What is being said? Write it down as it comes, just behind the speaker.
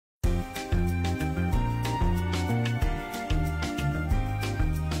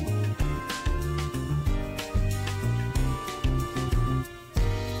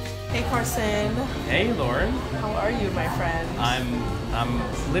Carson. Hey, Lauren. How are you, my friend? I'm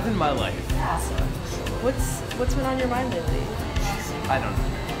living my life. Awesome. What's been on your mind lately? I don't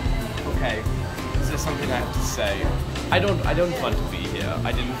know. Okay. Is there something I have to say? I don't want to be here.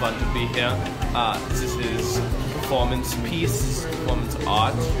 I didn't want to be here. This is performance piece, performance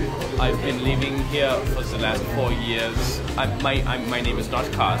art. I've been living here for the last 4 years. My name is not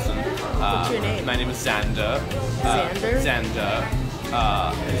Carson. What's your name? My name is Xander. Xander? Xander.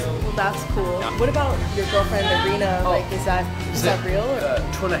 Well, that's cool. Yeah. What about your girlfriend, Irina? Oh, Like, is that real? Or?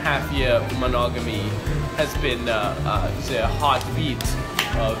 2.5-year monogamy has been the heartbeat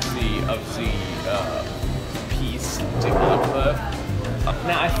of the piece developer.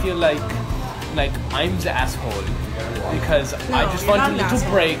 Now I feel like I'm the asshole because I just want a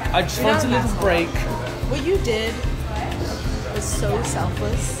little break. I just want a little break. What you did was so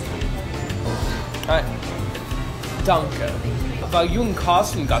selfless. Danke. Weil you and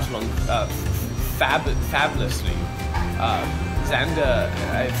Carson got along fabulously. Xander,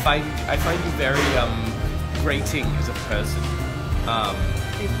 I find you very grating as a person. Are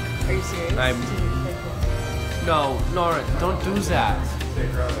you serious? No, Lauren, don't do that.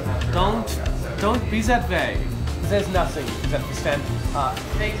 Don't be that way. There's nothing that we stand.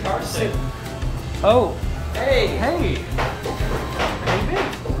 Hey, Carson. Oh. Hey. Hey. Hey, babe.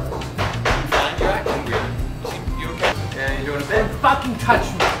 You're acting weird. You okay? Yeah, you doing a bit? Don't fucking touch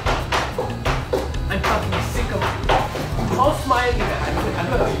me. I'm fucking sick of you. Call Smiley that. I'm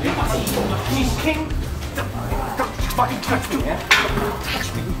a big team. She's king. Don't fucking touch me, yeah? Don't touch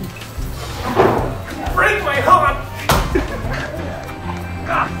me. Break my heart!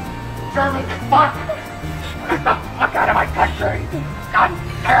 German fuck! Get the fuck out of my country! God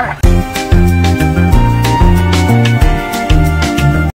damn it!